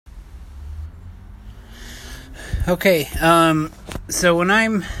Okay, so when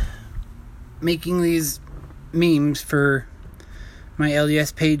I'm making these memes for my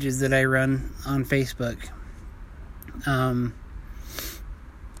LDS pages that I run on Facebook,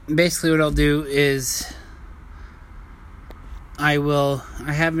 basically what I'll do is I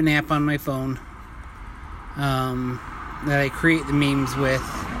have an app on my phone that I create the memes with,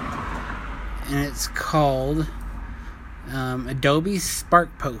 and it's called Adobe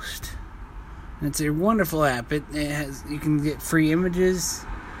Spark Post. And it's a wonderful app. It has, you can get free images,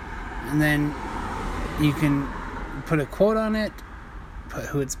 and then you can put a quote on it, put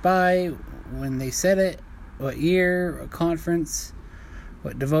who it's by, when they said it, what year, what conference,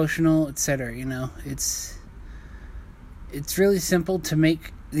 what devotional, etc. You know, it's really simple to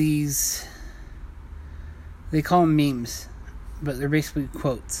make these. They call them memes, but they're basically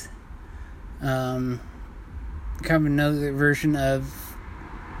quotes. Kind of another version of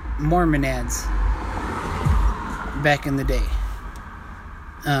Mormon ads back in the day.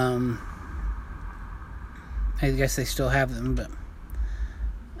 I guess they still have them, but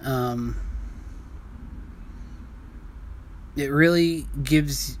it really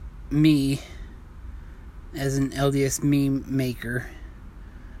gives me, as an LDS meme maker,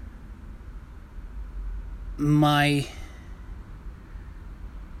 what am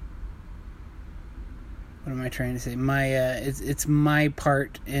I trying to say? It's my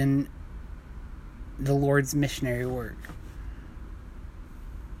part in the Lord's missionary work.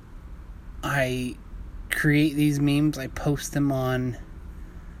 I create these memes. I post them on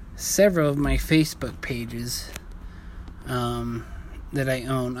several of my Facebook pages that I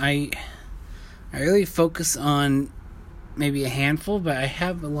own. I really focus on maybe a handful, but I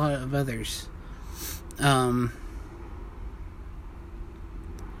have a lot of others.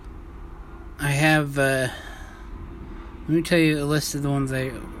 I have, let me tell you a list of the ones I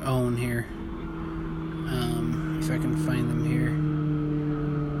own here. If I can find them here.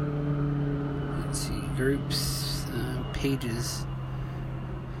 Let's see, groups, pages.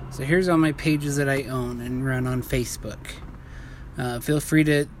 So here's all my pages that I own and run on Facebook. Feel free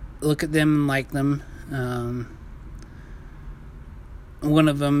to look at them and like them. One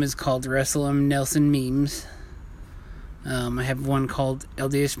of them is called Russell M. Nelson Memes. I have one called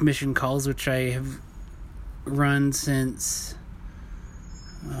LDS Mission Calls, which I have run since,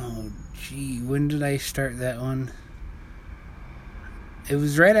 when did I start that one? It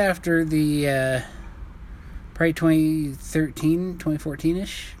was right after the, probably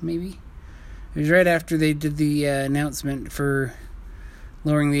 2014-ish, maybe? It was right after they did the announcement for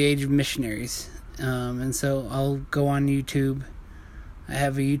lowering the age of missionaries. And so I'll go on YouTube. I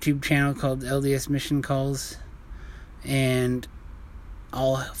have a YouTube channel called LDS Mission Calls. And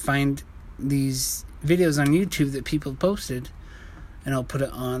I'll find these videos on YouTube that people posted, and I'll put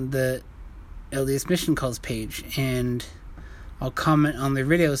it on the LDS Mission Calls page, and I'll comment on their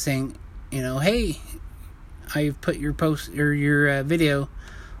video saying, hey, I've put your post or your video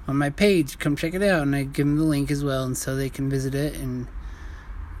on my page, come check it out, and I give them the link as well, and so they can visit it, and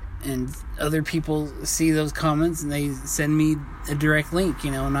other people see those comments and they send me a direct link,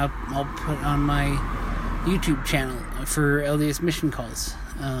 and I'll put on my YouTube channel for LDS Mission Calls.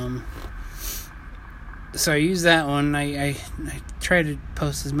 So I use that one. I try to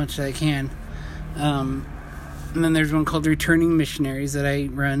post as much as I can. And then there's one called Returning Missionaries that I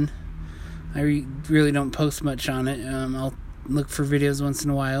run. I really don't post much on it. I'll look for videos once in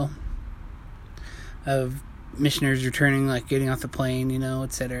a while of missionaries returning, like getting off the plane,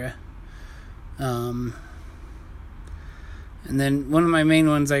 etc. And then one of my main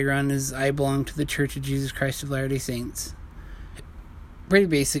ones I run is I belong to the Church of Jesus Christ of Latter-day Saints. Pretty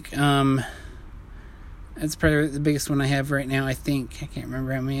basic. That's probably the biggest one I have right now, I think. I can't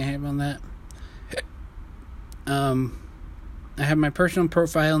remember how many I have on that. I have my personal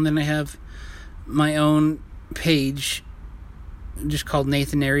profile, and then I have my own page just called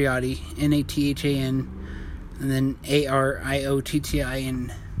Nathan Ariotti, Nathan, and then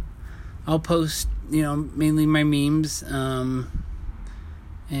Ariottin. I'll post, mainly my memes, and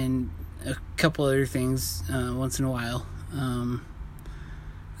a couple other things once in a while. And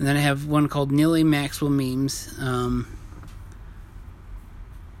then I have one called Neil A. Maxwell Memes. I'm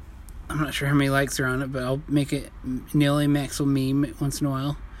not sure how many likes are on it, but I'll make it Neil A. Maxwell Meme once in a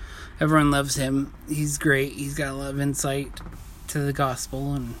while. Everyone loves him. He's great. He's got a lot of insight to the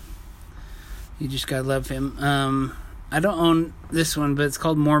gospel, and you just gotta love him. I don't own this one, but it's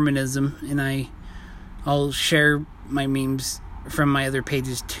called Mormonism, and I'll share my memes from my other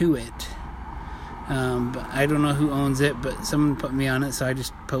pages to it. But I don't know who owns it, but someone put me on it, so I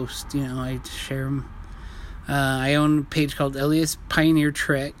just post, I just share them. I own a page called LDS Pioneer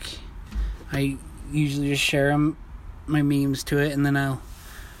Trek. I usually just share my memes to it, and then I'll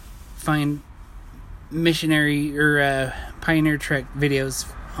find missionary or Pioneer Trek videos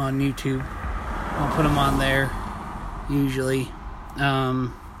on YouTube. I'll put them on there usually. I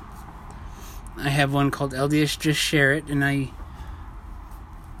have one called LDS Just Share It, and I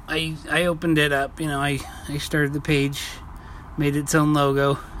opened it up. I started the page, made its own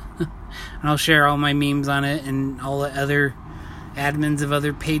logo, and I'll share all my memes on it, and all the other admins of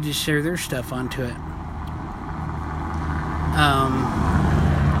other pages share their stuff onto it.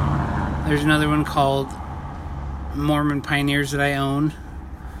 There's another one called Mormon Pioneers that I own.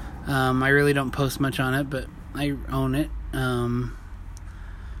 I really don't post much on it, but I own it.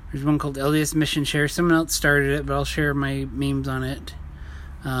 There's one called LDS Mission Share. Someone else started it, but I'll share my memes on it.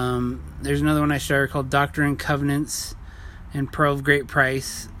 There's another one I started called Doctrine and Covenants and Pearl of Great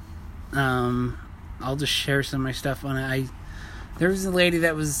Price. I'll just share some of my stuff on it. There was a lady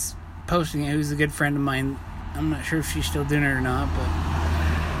that was posting it who's a good friend of mine. I'm not sure if she's still doing it or not, but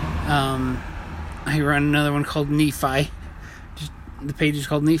I run another one called Nephi. The page is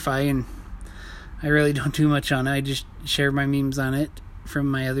called Nephi, and I really don't do much on it. I just share my memes on it from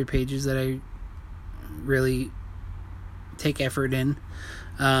my other pages that I really take effort in.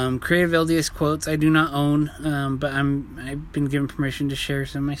 Creative LDS Quotes I do not own, but I've been given permission to share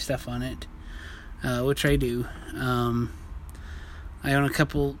some of my stuff on it, which I do. I own a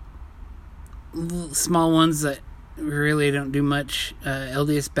couple small ones that really don't do much.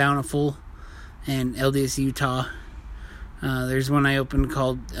 LDS Bountiful and LDS Utah. There's one I opened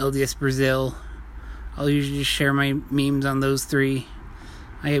called LDS Brazil. I'll usually just share my memes on those three.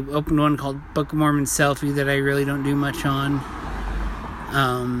 I opened one called Book of Mormon Selfie that I really don't do much on.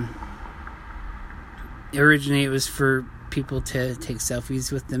 Originally it was for people to take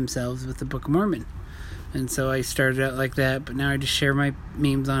selfies with themselves with the Book of Mormon. And so I started out like that, but now I just share my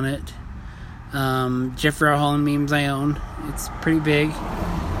memes on it. Jeff Rawholland memes I own. It's pretty big.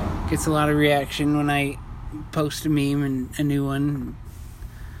 Gets a lot of reaction when I post a meme and a new one.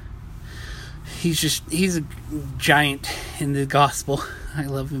 He's a giant in the gospel. I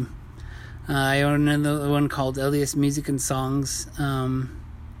love him. I own another one called LDS Music and Songs. I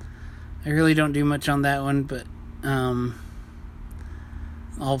really don't do much on that one, but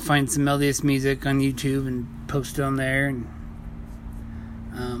I'll find some LDS music on YouTube and post it on there. And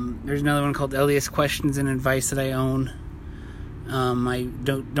there's another one called LDS Questions and Advice that I own. I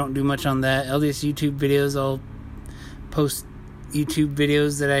don't do much on that. LDS YouTube videos, I'll post YouTube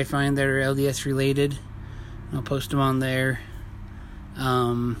videos that I find that are LDS related. I'll post them on there.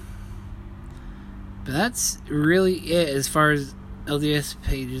 But that's really it as far as LDS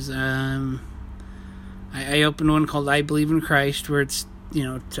pages. I opened one called I Believe in Christ, where it's,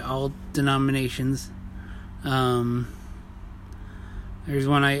 to all denominations. There's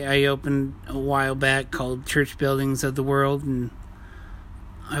one I opened a while back called Church Buildings of the World, and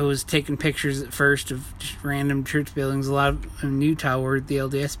I was taking pictures at first of just random church buildings. A lot of in Utah were the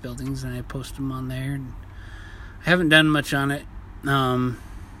LDS buildings, and I posted them on there. And I haven't done much on it.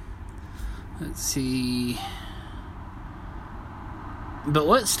 Let's see. But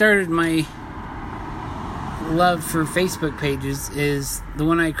what started my love for Facebook pages is the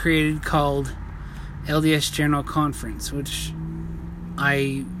one I created called LDS General Conference, which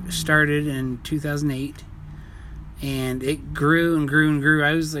I started in 2008, and it grew and grew and grew.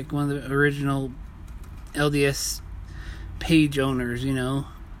 I was like one of the original LDS page owners,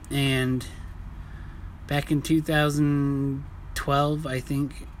 and back in 2012, I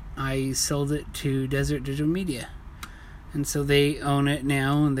think, I sold it to Desert Digital Media, and so they own it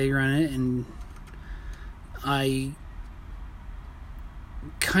now, and they run it, and I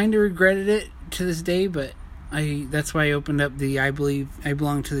kind of regretted it to this day, but that's why I opened up the I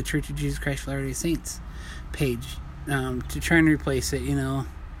Belong to the Church of Jesus Christ of Latter-day Saints page, to try and replace it,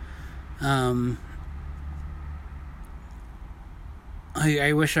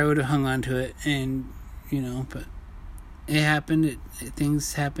 I wish I would have hung on to it, and, but it happened,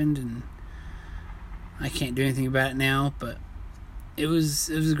 things happened, and I can't do anything about it now, but it was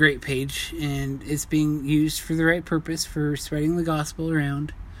a great page, and it's being used for the right purpose, for spreading the gospel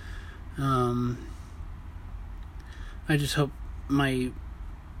around. I just hope my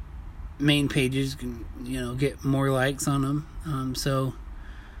main pages can, get more likes on them. So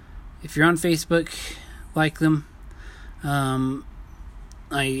if you're on Facebook, like them.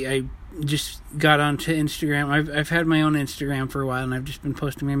 I just got onto Instagram. I've had my own Instagram for a while, and I've just been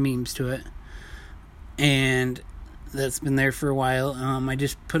posting my memes to it, and that's been there for a while. I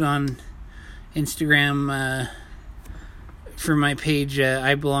just put on Instagram for my page,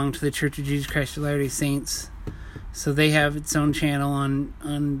 I Belong to the Church of Jesus Christ of Latter-day Saints. So they have its own channel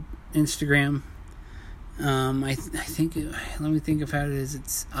on Instagram. I think, let me think of how it is.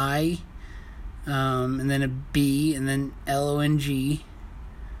 It's I, and then a B, and then LONG,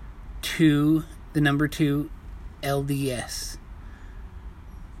 2, the number 2, LDS.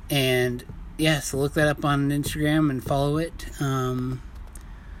 And yeah, so look that up on Instagram and follow it.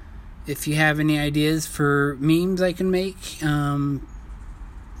 If you have any ideas for memes I can make,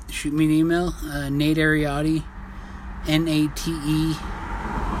 shoot me an email, Nate Ariotti,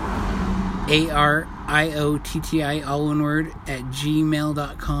 NateAriotti, all one word, at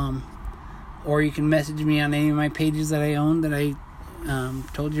gmail.com. Or you can message me on any of my pages that I own that I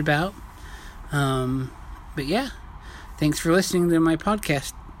told you about. But yeah, thanks for listening to my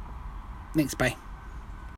podcast. Thanks, bye.